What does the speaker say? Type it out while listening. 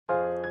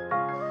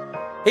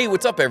Hey,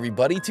 what's up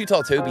everybody? Too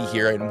Tall Toby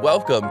here, and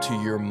welcome to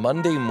your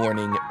Monday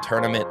morning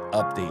tournament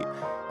update.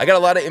 I got a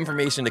lot of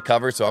information to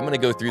cover, so I'm going to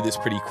go through this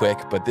pretty quick,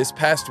 but this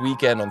past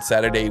weekend on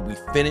Saturday, we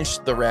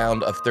finished the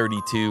round of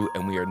 32,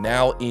 and we are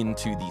now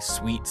into the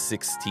Sweet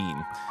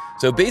 16.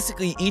 So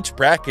basically, each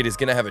bracket is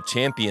going to have a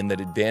champion that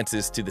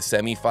advances to the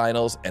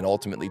semifinals and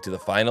ultimately to the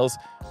finals.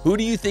 Who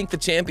do you think the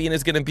champion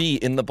is going to be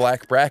in the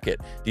black bracket?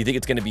 Do you think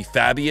it's going to be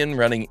Fabian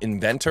running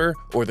Inventor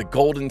or the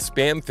Golden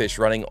Spamfish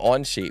running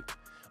Onshape?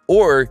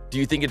 Or do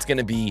you think it's going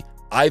to be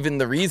Ivan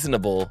the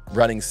Reasonable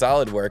running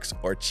SolidWorks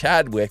or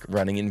Chadwick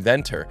running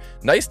Inventor?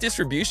 Nice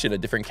distribution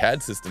of different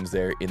CAD systems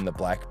there in the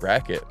black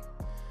bracket.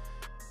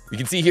 You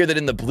can see here that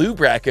in the blue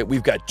bracket,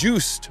 we've got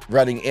Juiced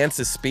running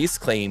Ansys Space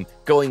Claim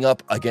going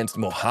up against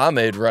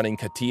Mohammed running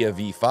Katia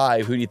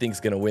V5. Who do you think is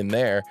going to win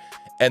there?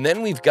 And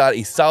then we've got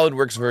a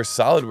SolidWorks versus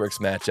SolidWorks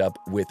matchup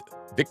with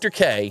Victor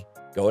K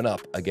going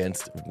up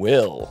against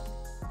Will.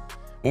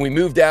 When we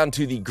move down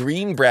to the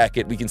green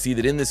bracket, we can see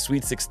that in this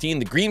Sweet 16,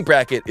 the green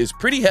bracket is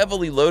pretty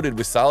heavily loaded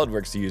with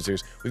SolidWorks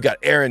users. We've got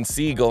Aaron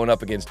C going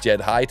up against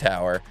Jed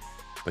Hightower.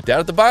 But down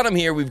at the bottom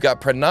here, we've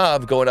got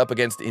Pranav going up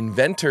against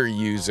Inventor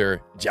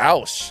user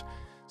Jaush.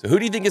 So who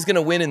do you think is going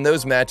to win in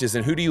those matches,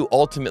 and who do you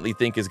ultimately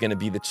think is going to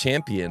be the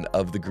champion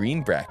of the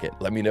green bracket?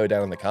 Let me know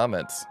down in the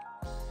comments.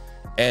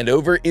 And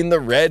over in the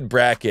red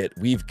bracket,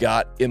 we've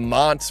got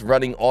Imants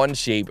running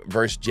Onshape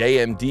versus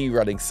JMD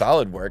running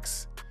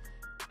SolidWorks.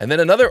 And then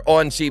another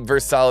Onshape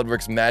versus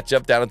SolidWorks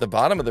matchup down at the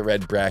bottom of the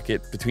red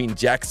bracket between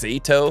Jack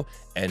Sato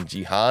and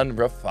Jihan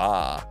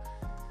Rafa.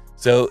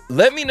 So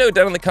let me know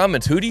down in the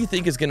comments, who do you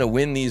think is going to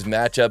win these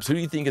matchups? Who do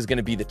you think is going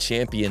to be the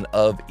champion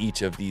of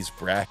each of these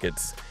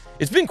brackets?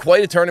 It's been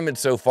quite a tournament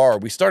so far.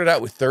 We started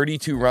out with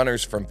 32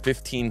 runners from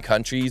 15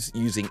 countries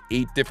using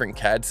 8 different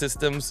CAD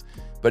systems.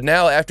 But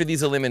now after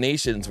these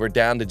eliminations, we're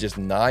down to just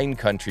 9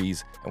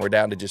 countries and we're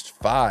down to just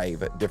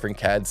 5 different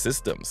CAD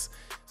systems.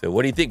 So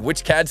what do you think?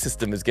 Which CAD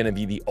system is going to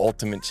be the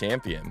ultimate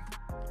champion?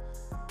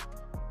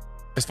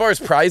 As far as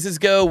prizes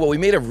go, well, we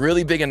made a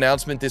really big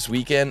announcement this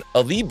weekend.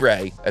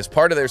 Alibre, as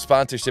part of their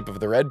sponsorship of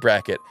the red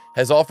bracket,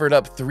 has offered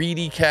up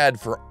 3D CAD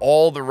for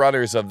all the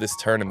runners of this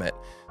tournament.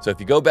 So if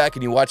you go back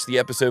and you watch the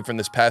episode from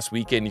this past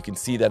weekend, you can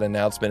see that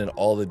announcement and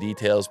all the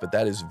details, but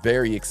that is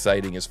very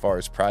exciting as far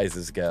as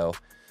prizes go.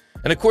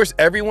 And of course,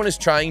 everyone is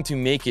trying to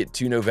make it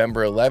to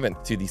November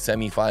 11th to the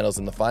semifinals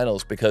and the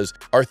finals, because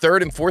our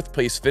 3rd and 4th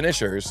place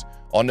finishers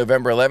on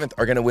November 11th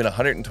are going to win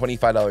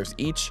 $125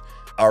 each.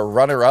 Our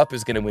runner-up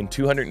is going to win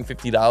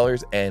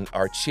 $250, and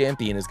our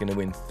champion is going to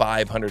win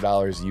 $500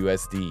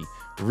 USD.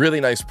 Really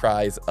nice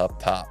prize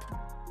up top.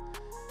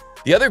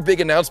 The other big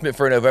announcement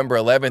for November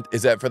 11th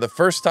is that for the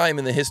first time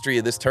in the history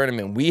of this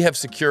tournament, we have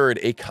secured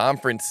a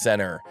conference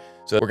center.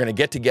 So we're going to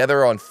get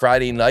together on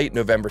Friday night,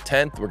 November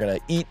 10th. We're going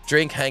to eat,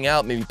 drink, hang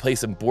out, maybe play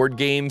some board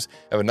games,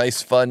 have a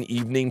nice fun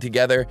evening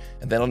together.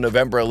 And then on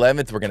November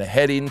 11th, we're going to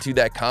head into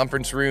that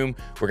conference room.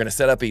 We're going to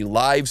set up a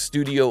live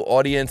studio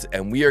audience,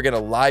 and we are going to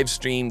live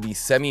stream the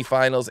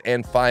semifinals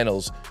and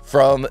finals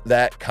from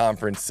that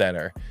conference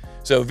center.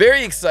 So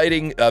very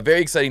exciting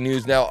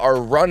news. Now,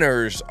 our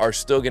runners are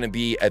still going to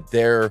be at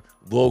their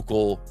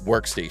local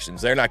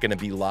workstations. They're not going to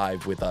be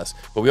live with us,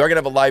 but we are going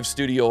to have a live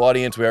studio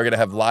audience. We are going to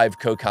have live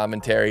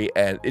co-commentary,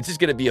 and it's just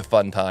going to be a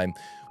fun time.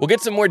 We'll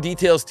get some more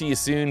details to you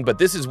soon, but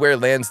this is where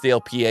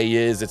Lansdale, PA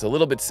is. It's a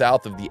little bit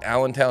south of the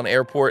Allentown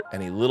Airport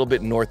and a little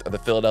bit north of the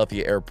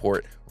Philadelphia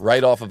Airport,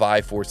 right off of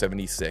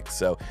I-476.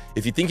 So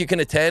if you think you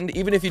can attend,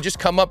 even if you just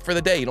come up for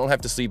the day, you don't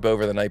have to sleep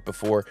over the night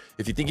before.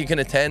 If you think you can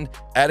attend,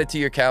 add it to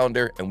your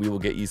calendar, and we will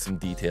get you some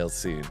details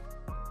soon.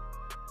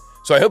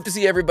 So I hope to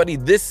see everybody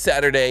this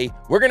Saturday.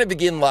 We're going to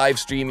begin live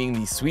streaming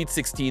the Sweet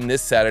 16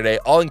 this Saturday.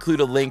 I'll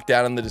include a link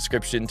down in the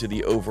description to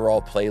the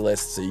overall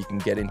playlist so you can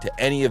get into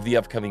any of the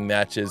upcoming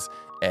matches,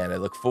 and I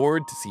look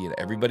forward to seeing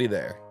everybody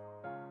there.